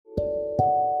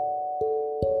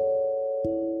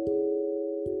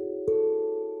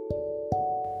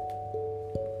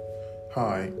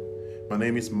Hi, my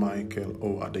name is Michael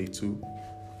O. Adetu.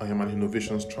 I am an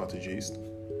innovation strategist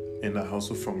and I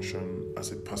also function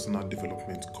as a personal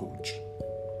development coach.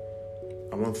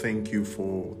 I want to thank you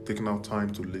for taking out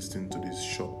time to listen to this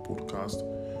short podcast,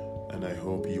 and I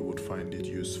hope you would find it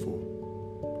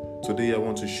useful. Today I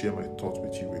want to share my thoughts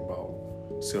with you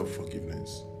about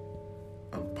self-forgiveness,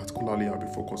 and particularly I'll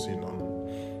be focusing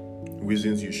on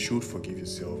reasons you should forgive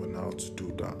yourself and how to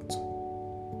do that.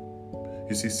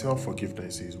 You see,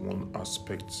 self-forgiveness is one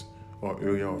aspect or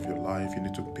area of your life you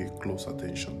need to pay close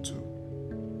attention to.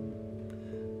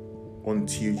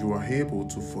 Until you are able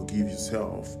to forgive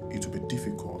yourself, it will be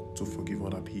difficult to forgive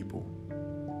other people.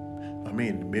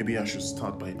 Maybe I should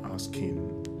start by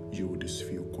asking you these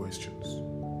few questions.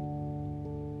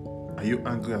 Are you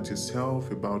angry at yourself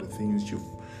about the things you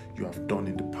have done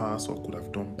in the past or could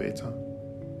have done better?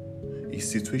 A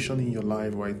situation in your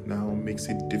life right now makes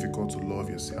it difficult to love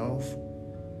yourself?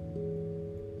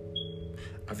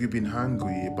 Have you been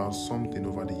angry about something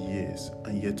over the years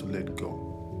and yet to let go?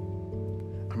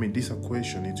 These are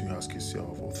questions you need to ask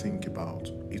yourself or think about.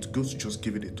 It's good to just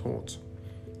give it a thought.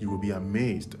 You will be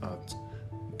amazed at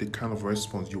the kind of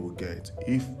response you will get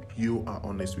if you are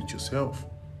honest with yourself.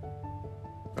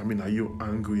 Are you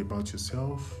angry about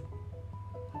yourself?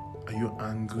 Are you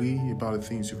angry about the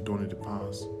things you've done in the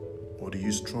past? Or do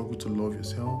you struggle to love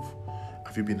yourself?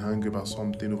 Have you been angry about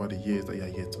something over the years that you are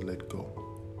yet to let go?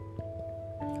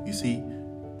 You see,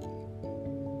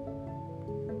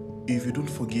 if you don't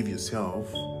forgive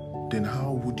yourself, then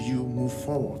how would you move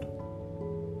forward?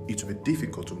 It will be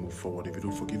difficult to move forward if you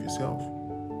don't forgive yourself.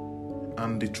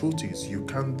 And the truth is, you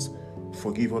can't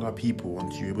forgive other people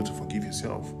until you're able to forgive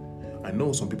yourself. I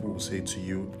know some people will say to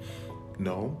you,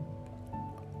 no,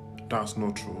 that's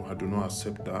not true. I do not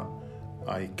accept that.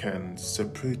 I can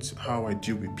separate how I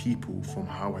deal with people from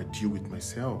how I deal with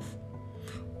myself.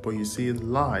 But you see,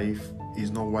 life is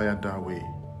not wired that way.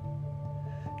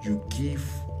 You give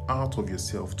out of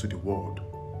yourself to the world.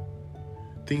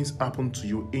 Things happen to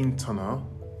you internal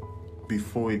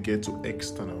before you get to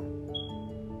external.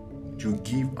 You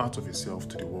give out of yourself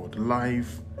to the world.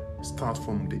 Life starts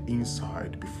from the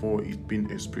inside before it's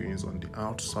been experienced on the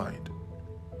outside.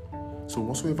 So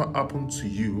whatsoever happens to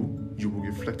you, you will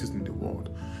reflect it in the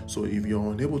world. So if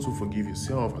you're unable to forgive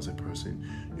yourself as a person,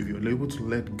 if you're unable to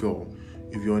let go,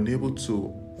 if you're unable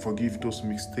to forgive those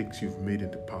mistakes you've made in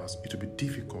the past, it will be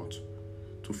difficult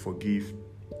to forgive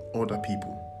other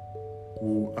people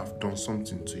who have done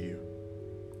something to you.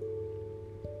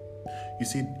 You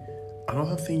see,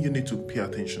 another thing you need to pay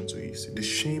attention to is the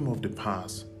shame of the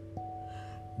past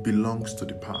belongs to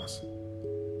the past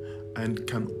and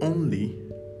can only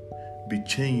be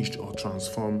changed or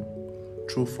transformed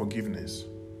through forgiveness.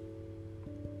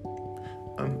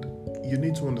 And you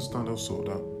need to understand also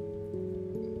that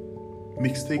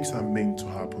mistakes are meant to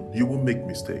happen. You will make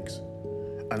mistakes.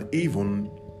 And even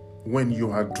when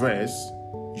you address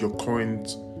your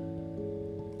current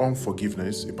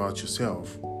unforgiveness about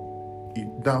yourself,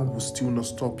 that will still not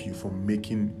stop you from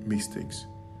making mistakes.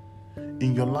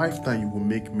 In your lifetime, you will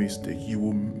make mistakes. You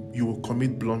will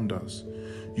commit blunders.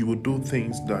 You will do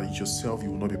things that yourself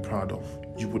you will not be proud of.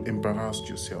 You would embarrass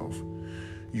yourself.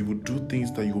 You would do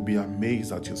things that you will be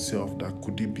amazed at yourself, that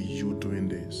could it be you doing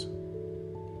this?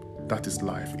 That is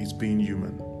life. It's being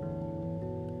human.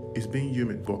 It's being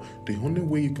human. But the only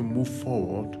way you can move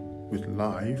forward with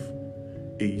life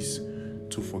is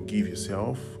to forgive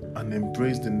yourself and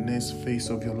embrace the next phase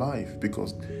of your life,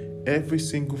 because every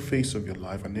single phase of your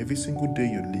life and every single day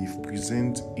you live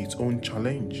presents its own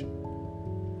challenge.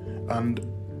 And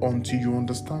until you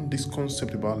understand this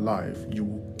concept about life, you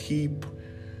will keep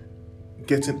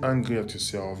getting angry at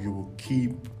yourself. You will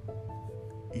keep,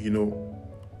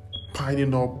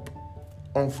 piling up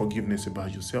unforgiveness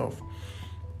about yourself.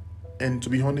 And to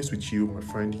be honest with you, my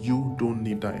friend, you don't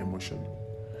need that emotion,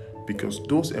 because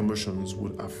those emotions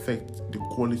will affect the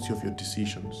quality of your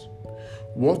decisions.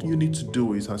 What you need to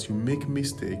do is, as you make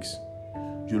mistakes,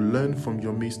 you learn from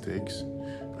your mistakes,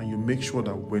 and you make sure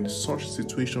that when such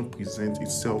situation presents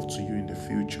itself to you in the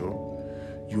future,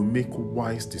 you make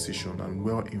wise decision and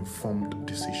well-informed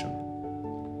decision.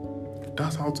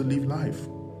 That's how to live life.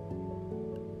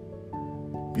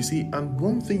 You see, and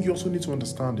one thing you also need to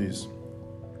understand is,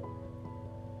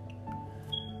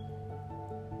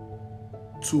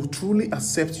 to truly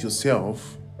accept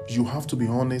yourself, you have to be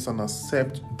honest and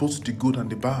accept both the good and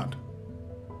the bad.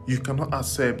 You cannot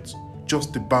accept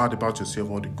just the bad about yourself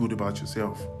or the good about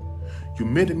yourself. You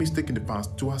made a mistake in the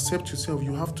past. To accept yourself,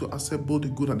 you have to accept both the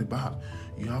good and the bad.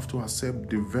 You have to accept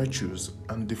the virtues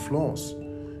and the flaws.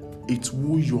 It's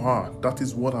who you are. That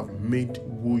is what have made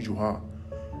who you are.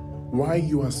 While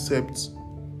you accept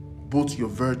both your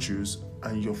virtues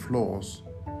and your flaws,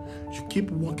 you keep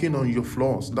working on your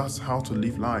flaws. That's how to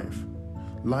live life.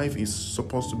 Life is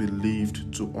supposed to be lived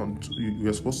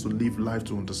you're supposed to live life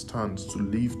to understand,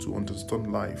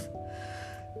 life.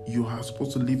 You are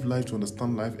supposed to live life to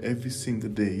understand life every single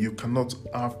day. You cannot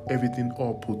have everything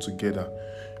all put together.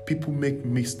 People make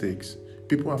mistakes.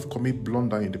 People have committed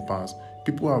blunder in the past.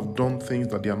 People have done things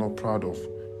that they are not proud of.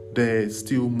 They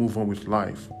still move on with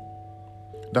life.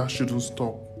 That shouldn't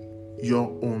stop your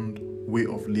own way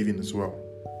of living as well.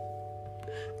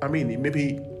 I mean,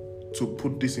 maybe to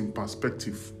put this in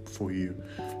perspective for you,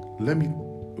 let me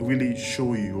really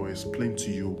show you or explain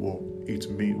to you what it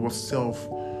means, what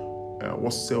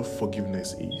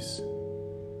self-forgiveness is.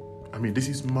 I mean, this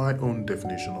is my own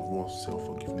definition of what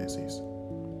self-forgiveness is.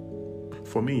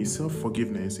 For me,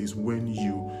 self-forgiveness is when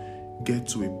you get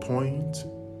to a point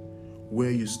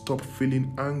where you stop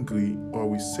feeling angry or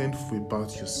resentful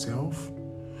about yourself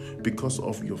because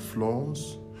of your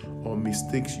flaws or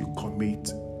mistakes you've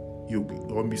committed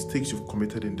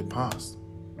in the past.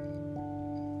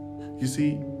 You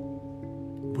see,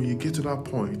 when you get to that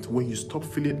point where you stop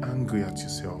feeling angry at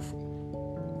yourself,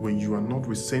 when you are not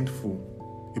resentful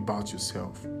about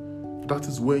yourself, that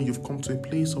is when you've come to a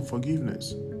place of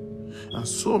forgiveness. And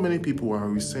so many people are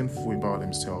resentful about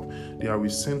themselves. They are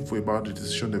resentful about the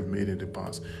decision they've made in the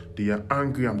past. They are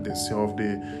angry at themselves.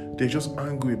 They're just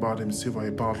angry about themselves or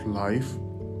about life.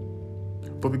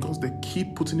 But because they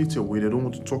keep putting it away, they don't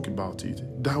want to talk about it,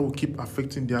 that will keep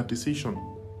affecting their decision.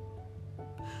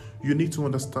 You need to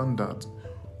understand that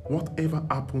whatever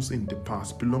happens in the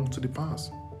past belongs to the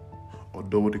past.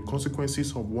 Although the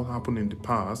consequences of what happened in the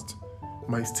past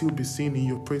might still be seen in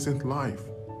your present life.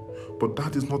 But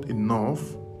that is not enough.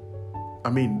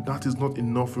 That is not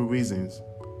enough reasons.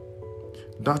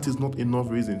 That is not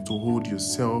enough reason to hold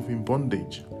yourself in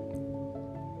bondage.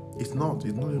 It's not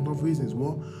enough reasons.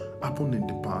 What happened in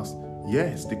the past?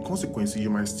 Yes, the consequences,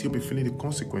 you might still be feeling the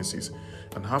consequences.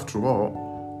 And after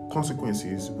all,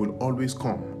 consequences will always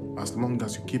come as long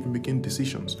as you keep making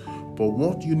decisions. But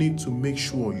what you need to make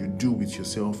sure you do with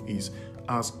yourself is,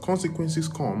 as consequences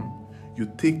come, you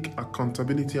take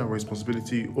accountability and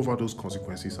responsibility over those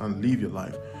consequences and live your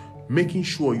life, making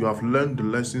sure you have learned the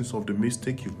lessons of the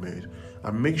mistake you've made,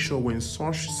 and make sure when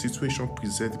such situation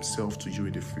presents itself to you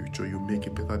in the future, you make a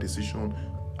better decision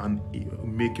and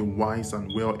make a wise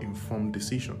and well-informed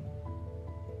decision.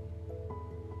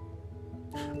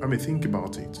 Think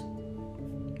about it.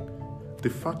 The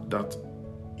fact that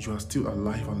you are still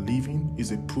alive and living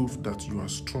is a proof that you are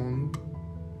strong.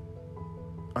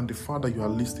 And the fact that you are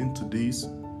listening to this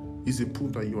is a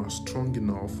proof that you are strong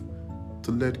enough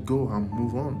to let go and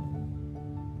move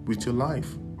on with your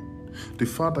life. The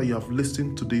fact that you have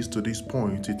listened to this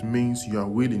point, it means you are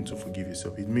willing to forgive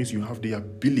yourself. It means you have the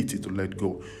ability to let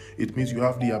go. It means you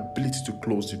have the ability to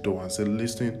close the door and say,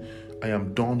 listen, I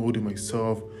am done holding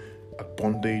myself at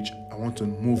bondage. I want to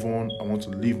move on. I want to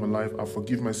live my life. I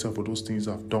forgive myself for those things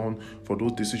I've done, for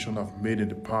those decisions I've made in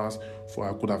the past, for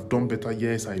I could have done better.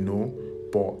 Yes, I know.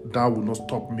 But that will not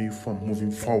stop me from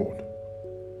moving forward.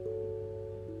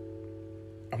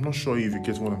 I'm not sure if you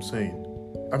get what I'm saying.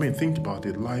 Think about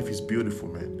it. Life is beautiful,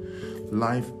 man.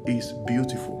 Life is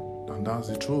beautiful. And that's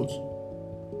the truth.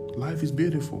 Life is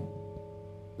beautiful.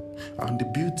 And the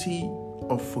beauty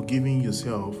of forgiving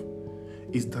yourself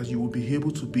is that you will be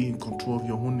able to be in control of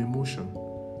your own emotion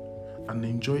and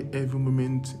enjoy every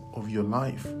moment of your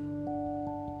life.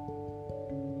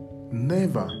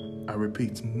 Never, I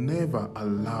repeat, never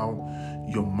allow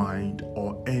your mind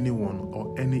or anyone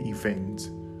or any event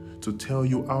to tell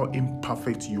you how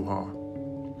imperfect you are.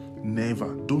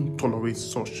 Never. Don't tolerate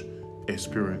such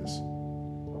experience.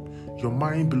 Your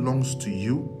mind belongs to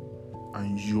you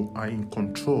and you are in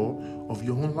control of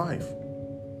your own life.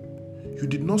 You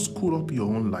did not screw up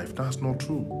your own life. That's not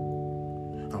true.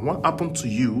 And what happened to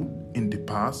you in the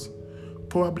past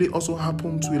probably also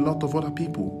happened to a lot of other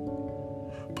people.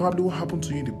 Probably what happened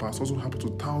to you in the past also happened to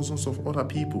thousands of other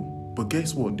people. But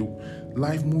guess what?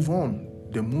 Life move on.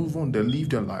 They move on. They live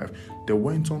their life. They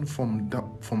went on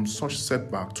from such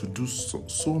setback to do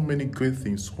so many great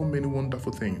things, so many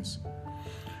wonderful things.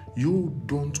 You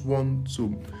don't want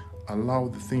to allow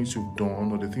the things you've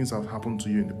done or the things that have happened to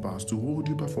you in the past to hold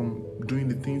you back from doing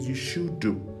the things you should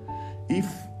do. If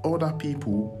other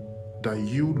people that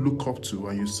you look up to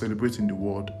and you celebrate in the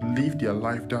world live their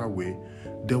life that way,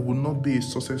 there will not be a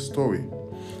success story.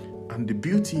 And the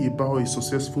beauty about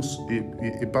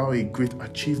about a great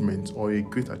achievement or a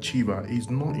great achiever is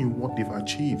not in what they've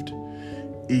achieved,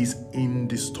 is in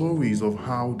the stories of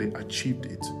how they achieved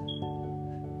it.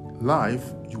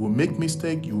 life, you will make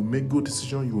mistake, you will make good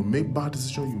decision, you will make bad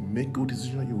decision, you will make good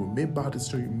decision, you will make bad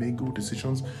decision, you make good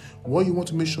decisions. What you want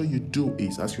to make sure you do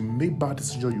is, as you make bad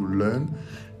decision, you learn.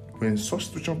 When such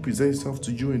situation presents itself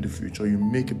to you in the future, you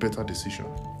make a better decision.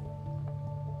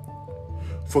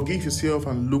 Forgive yourself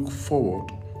and look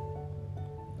forward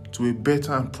to a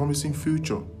better and promising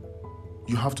future.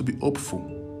 You have to be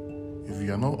hopeful. If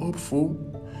you are not hopeful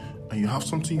and you have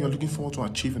something you are looking forward to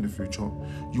achieve in the future,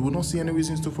 you will not see any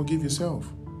reasons to forgive yourself.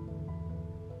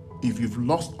 If you've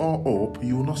lost all hope,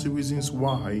 you will not see reasons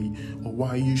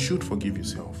why you should forgive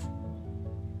yourself.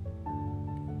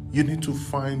 You need to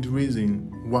find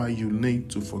reason why you need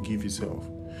to forgive yourself.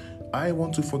 I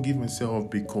want to forgive myself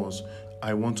because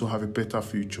I want to have a better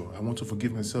future. I want to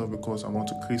forgive myself because I want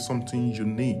to create something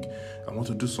unique. I want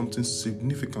to do something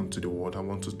significant to the world. I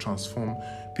want to transform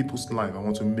people's life. I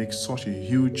want to make such a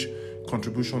huge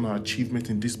contribution or achievement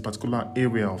in this particular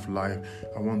area of life.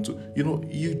 I want to,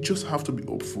 you just have to be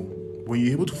hopeful. When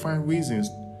you're able to find reasons,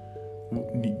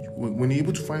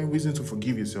 to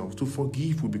forgive yourself, to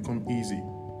forgive will become easy.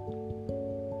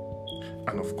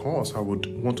 And of course, I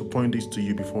would want to point this to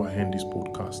you before I end this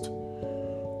podcast.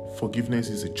 Forgiveness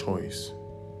is a choice.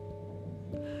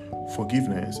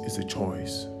 Forgiveness is a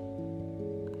choice.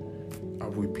 I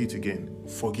will repeat again.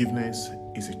 Forgiveness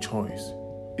is a choice.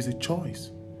 It's a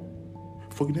choice.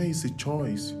 Forgiveness is a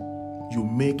choice you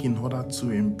make in order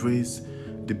to embrace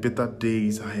the better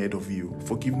days ahead of you.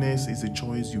 Forgiveness is a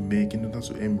choice you make in order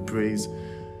to embrace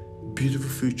beautiful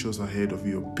futures ahead of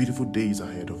you, beautiful days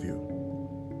ahead of you.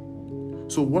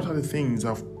 So what are the things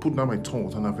I've put down my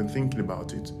thoughts and I've been thinking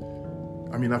about it?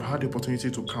 I've had the opportunity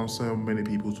to counsel many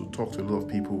people, to talk to a lot of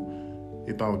people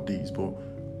about this, but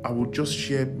I will just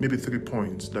share maybe 3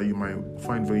 points that you might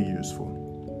find very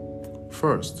useful.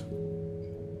 First,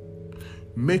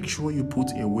 make sure you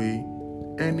put away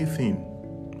anything,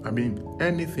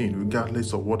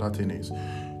 regardless of what that thing is.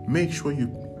 Make sure you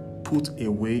put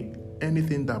away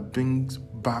anything that brings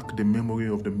back the memory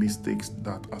of the mistakes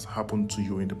that has happened to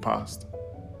you in the past.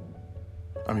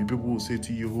 People will say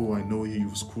to you, "Oh, I know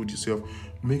you've screwed yourself."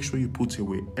 Make sure you put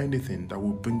away anything that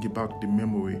will bring you back the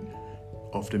memory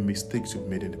of the mistakes you've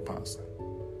made in the past.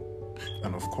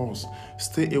 And of course,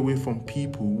 stay away from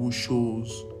people who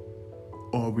shows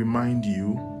or remind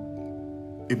you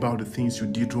about the things you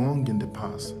did wrong in the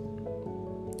past.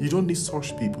 You don't need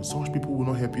such people. Such people will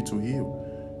not help you to heal.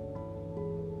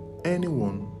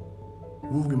 Anyone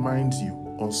who reminds you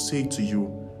or say to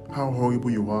you how horrible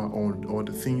you are or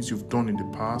the things you've done in the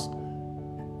past,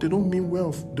 they don't mean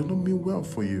well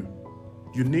for you.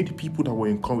 You need people that will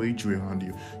encourage you around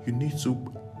you. You need to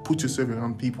put yourself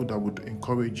around people that would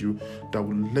encourage you, that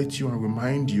will let you and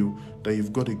remind you that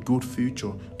you've got a good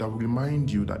future, that will remind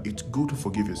you that it's good to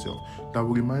forgive yourself, that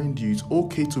will remind you it's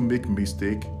okay to make a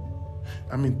mistake.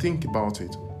 Think about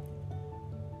it.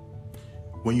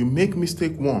 When you make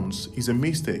mistake once, it's a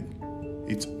mistake.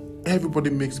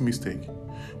 Everybody makes mistake.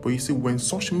 But you see, when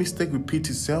such mistake repeats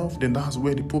itself, then that's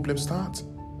where the problem starts.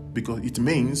 Because it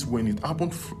means when it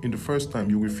happened in the first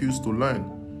time, you refuse to learn.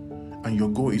 And your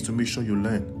goal is to make sure you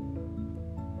learn.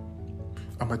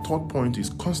 And my third point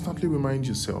is constantly remind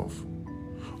yourself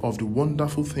of the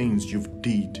wonderful things you've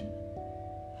done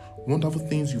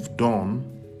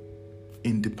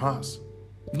in the past.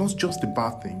 Not just the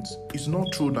bad things. It's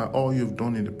not true that all you've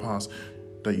done in the past,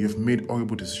 that you've made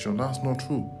horrible decisions. That's not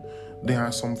true. There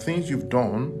are some things you've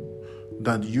done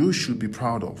that you should be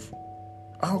proud of.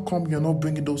 How come you're not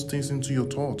bringing those things into your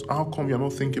thoughts? How come you're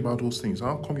not thinking about those things?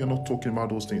 How come you're not talking about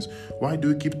those things? Why do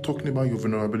you keep talking about your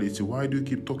vulnerability? Why do you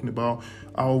keep talking about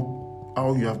how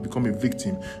you have become a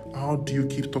victim? How do you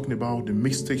keep talking about the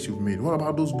mistakes you've made? What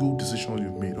about those good decisions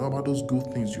you've made? What about those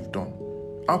good things you've done?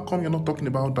 How come you're not talking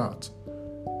about that?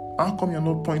 How come you're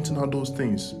not pointing out those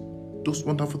things? Those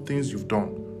wonderful things you've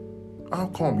done? How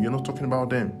come you're not talking about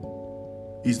them?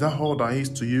 Is that all that is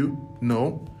to you?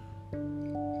 No.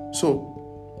 So,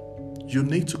 you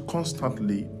need to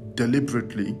constantly,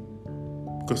 deliberately,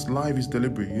 because life is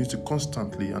deliberate, you need to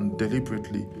constantly and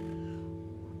deliberately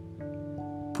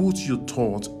put your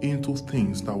thoughts into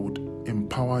things that would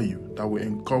empower you, that will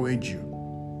encourage you.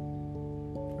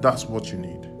 That's what you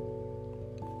need.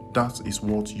 That is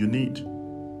what you need.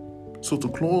 So to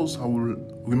close, I will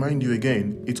remind you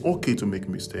again, it's okay to make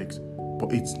mistakes,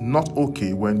 but it's not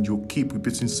okay when you keep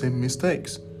repeating the same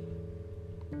mistakes.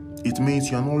 It means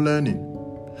you're not learning.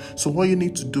 So what you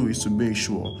need to do is to make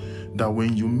sure that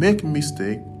when you make a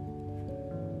mistake,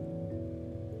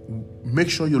 make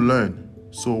sure you learn.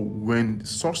 So when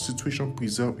such situation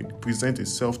presents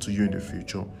itself to you in the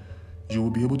future, you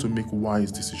will be able to make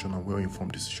wise decision and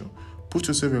well-informed decision. Put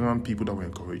yourself around people that will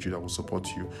encourage you, that will support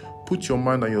you. Put your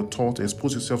mind and your thoughts,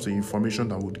 expose yourself to information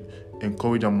that would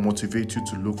encourage and motivate you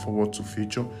to look forward to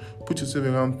future. Put yourself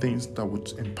around things that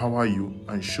would empower you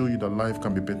and show you that life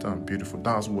can be better and beautiful.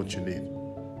 That's what you need.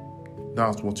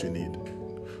 That's what you need.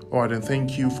 All right, then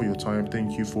thank you for your time.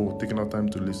 Thank you for taking our time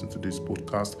to listen to this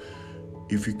podcast.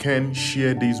 If you can,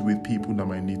 share this with people that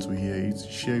might need to hear it.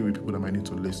 Share it with people that might need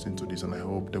to listen to this, and I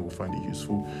hope they will find it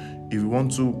useful. If you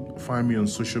want to find me on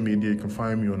social media, you can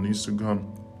find me on Instagram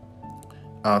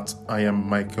at I am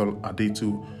Michael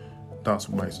Adetu. That's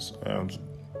my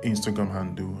Instagram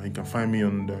handle. You can find me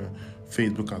on the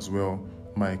Facebook as well,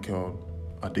 Michael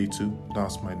Adetu.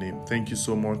 That's my name. Thank you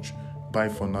so much. Bye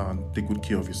for now, and take good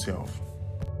care of yourself.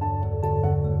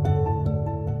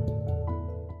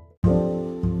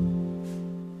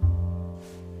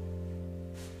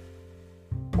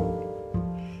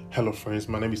 Hello friends,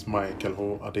 my name is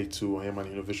Michael Adetu. I am an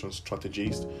innovation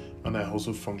strategist, and I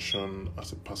also function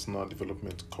as a personal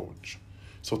development coach.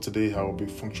 So today I will be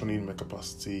functioning in my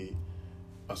capacity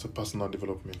as a personal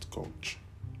development coach.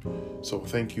 So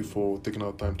thank you for taking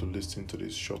our time to listen to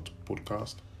this short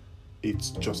podcast. It's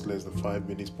just less than 5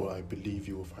 minutes, but I believe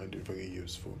you will find it very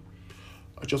useful.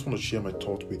 I just want to share my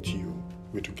thought with you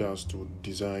with regards to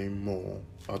desiring more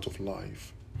out of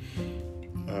life.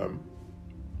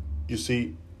 You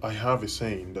see, I have a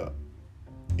saying that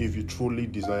if you truly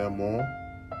desire more,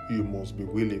 you must be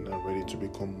willing and ready to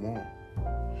become more.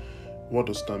 What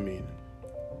does that mean?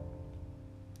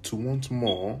 To want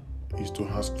more is to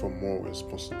ask for more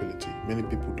responsibility. Many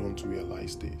people don't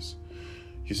realize this.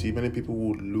 You see, many people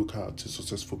would look at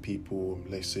successful people,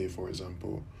 let's say, for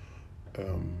example,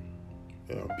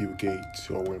 Bill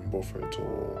Gates or Warren Buffett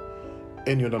or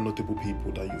any other notable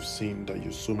people that you've seen that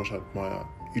you so much admire.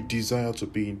 You desire to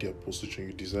be in their position,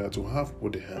 you desire to have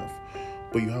what they have,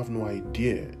 but you have no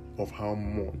idea of how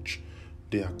much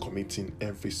they are committing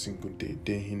every single day,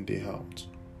 day in, day out.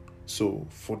 So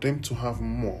for them to have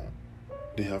more,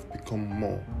 they have become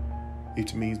more.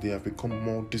 It means they have become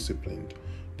more disciplined,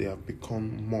 they have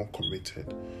become more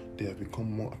committed, they have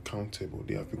become more accountable,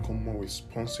 they have become more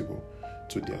responsible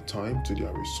to their time, to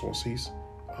their resources,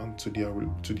 and to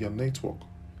their network.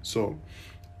 So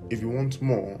if you want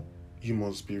more, you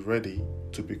must be ready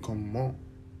to become more.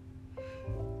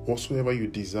 Whatsoever you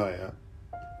desire,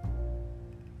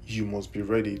 you must be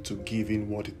ready to give in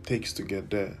what it takes to get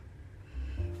there.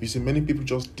 You see, many people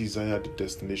just desire the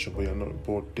destination,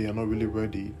 but they are not really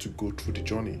ready to go through the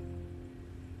journey.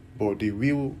 But the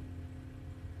real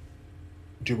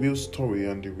story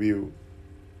and the real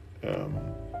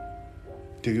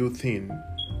thing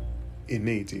in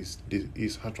it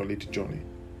is actually the journey.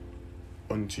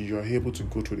 Until you are able to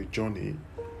go through the journey,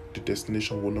 the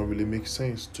destination will not really make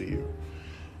sense to you.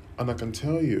 And I can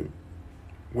tell you,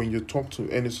 when you talk to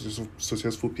any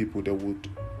successful people, they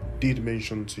did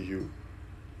mention to you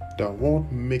that what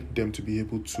make them to be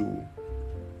able to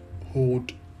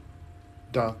hold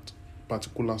that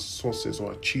particular success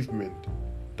or achievement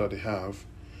that they have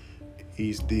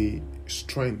is the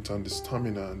strength and the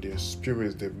stamina and the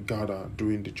experience they've gathered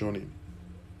during the journey.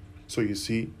 So you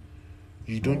see,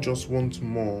 you don't just want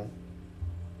more,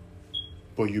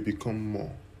 but you become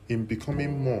more. In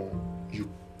becoming more, you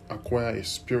acquire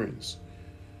experience.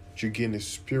 You gain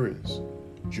experience.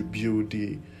 You build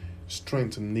the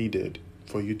strength needed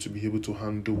for you to be able to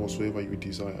handle whatsoever you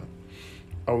desire.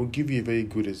 I will give you a very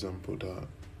good example that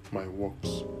might work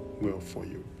well for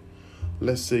you.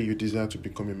 Let's say you desire to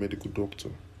become a medical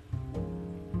doctor.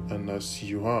 And as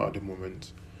you are at the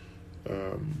moment,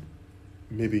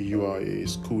 maybe you are a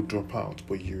school dropout,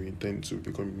 but you intend to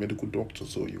become a medical doctor,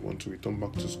 so you want to return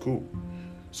back to school.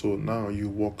 So now you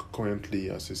work currently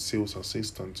as a sales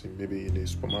assistant maybe in a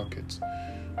supermarket,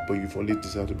 but you've always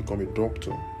decided to become a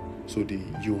doctor. So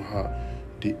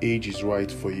the age is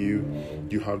right for you,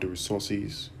 you have the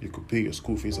resources, you could pay your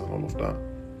school fees and all of that,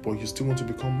 but you still want to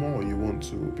become more, you want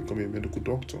to become a medical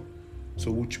doctor.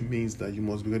 So which means that you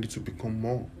must be ready to become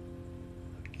more.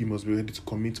 You must be ready to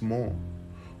commit more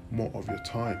of your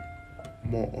time,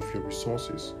 more of your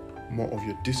resources, more of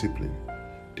your discipline.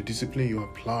 The discipline you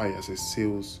apply as a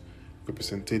sales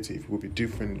representative will be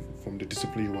different from the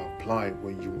discipline you apply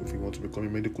if you want to become a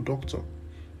medical doctor.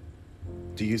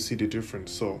 Do you see the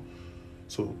difference? So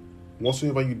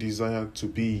whatsoever you desire to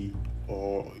be,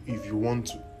 or if you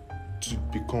want to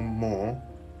become more,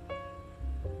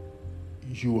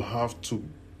 you have to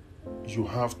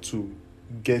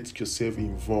get yourself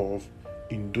involved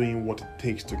in doing what it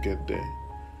takes to get there.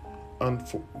 And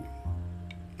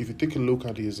if you take a look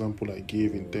at the example I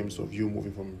gave in terms of you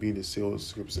moving from being a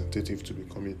sales representative to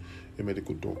becoming a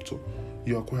medical doctor,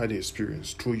 you acquire the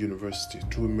experience through university,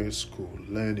 through med school,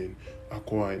 learning,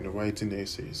 acquiring, writing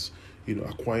essays,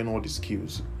 acquiring all the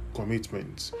skills,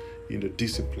 commitments,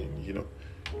 discipline, you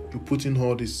put in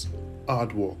all this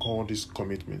hard work, all this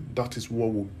commitment. That is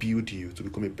what will build you to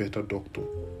become a better doctor.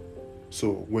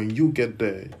 So when you get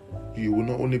there, you will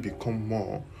not only become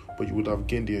more, but you would have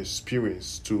gained the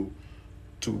experience to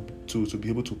be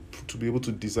able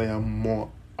to desire more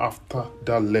after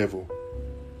that level.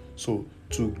 So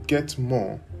to get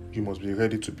more, you must be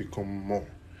ready to become more.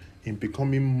 In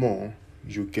becoming more,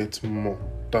 you get more.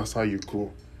 That's how you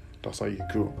grow.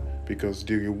 Because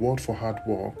the reward for hard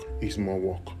work is more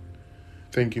work.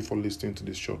 Thank you for listening to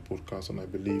this short podcast, and I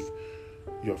believe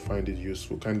you'll find it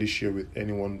useful. Kindly share with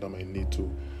anyone that might need to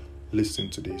listen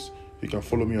to this. You can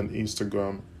follow me on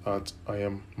Instagram at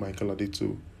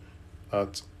 @IamMichaelAdetu,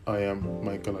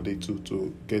 @IamMichaelAdetu,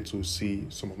 to get to see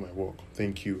some of my work.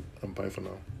 Thank you, and bye for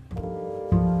now.